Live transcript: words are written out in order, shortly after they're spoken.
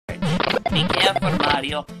Be careful,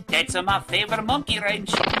 Mario. That's my favorite monkey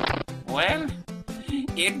wrench. Well,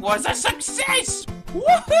 it was a success!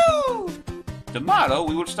 Woohoo! Tomorrow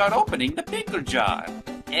we will start opening the pickle jar.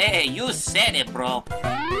 Hey, you said it, bro.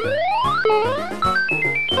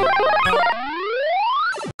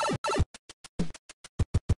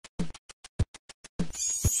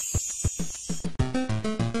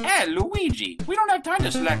 Hey, Luigi, we don't have time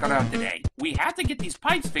to slack around today. We have to get these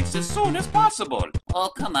pipes fixed as soon as possible. Oh,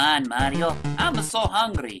 come on, Mario. I'm so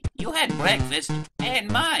hungry. You had breakfast, and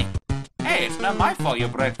mine. Hey, it's not my fault your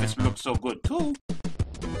breakfast looks so good, too.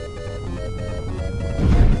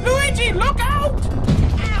 Luigi, look out!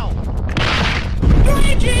 Ow!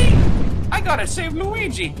 Luigi! I gotta save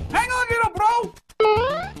Luigi. Hang on, little bro.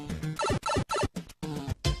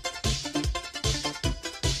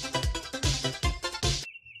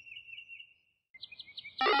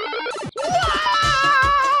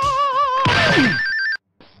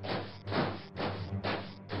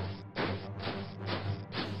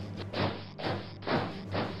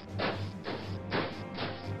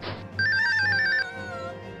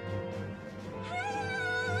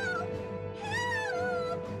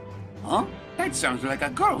 Huh? That sounds like a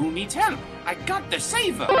girl who needs help. I got to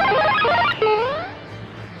save her.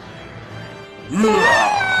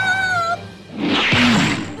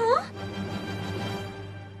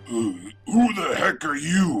 Who the heck are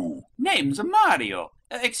you? Name's Mario.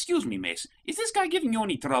 Excuse me, miss. Is this guy giving you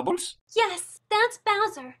any troubles? Yes, that's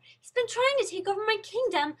Bowser. He's been trying to take over my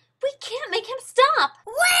kingdom. We can't make him stop.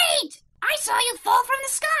 Wait! I saw you fall from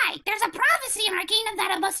the sky. There's a prophecy in our kingdom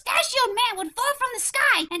that a mustachioed man would fall from the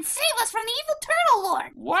sky and save us from the evil Turtle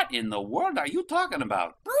Lord. What in the world are you talking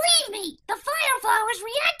about? Believe me, the fire flowers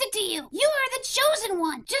reacted to you. You are the chosen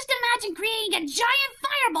one. Just imagine creating a giant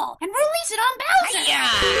fireball and release it on Bowser.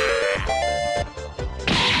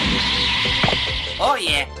 Oh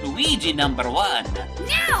yeah, Luigi #1.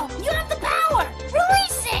 Now, you have the power.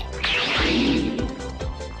 Release it.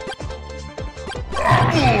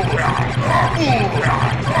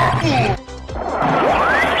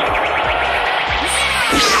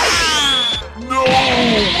 No!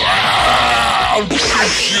 I'll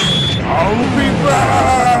get you! I'll be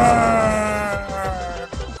back!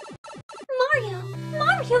 Mario,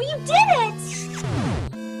 you did it!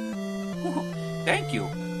 Oh, thank you.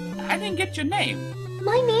 I didn't get your name.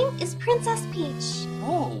 My name is Princess Peach.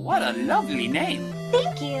 Oh, what a lovely name.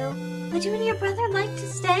 Thank you. Would you and your brother like to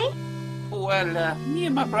stay? Well, me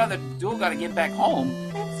and my brother do gotta get back home.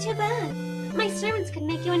 That's too bad. My servants could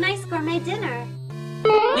make you a nice gourmet dinner.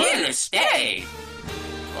 We'll stay.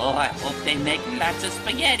 Oh, I hope they make lots of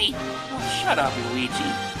spaghetti. Oh, shut up,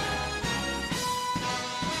 Luigi.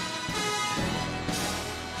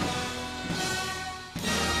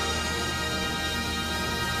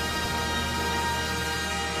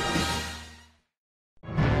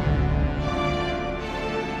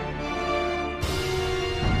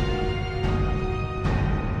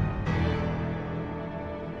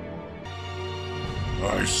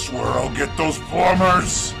 I swear I'll get those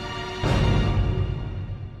plumbers!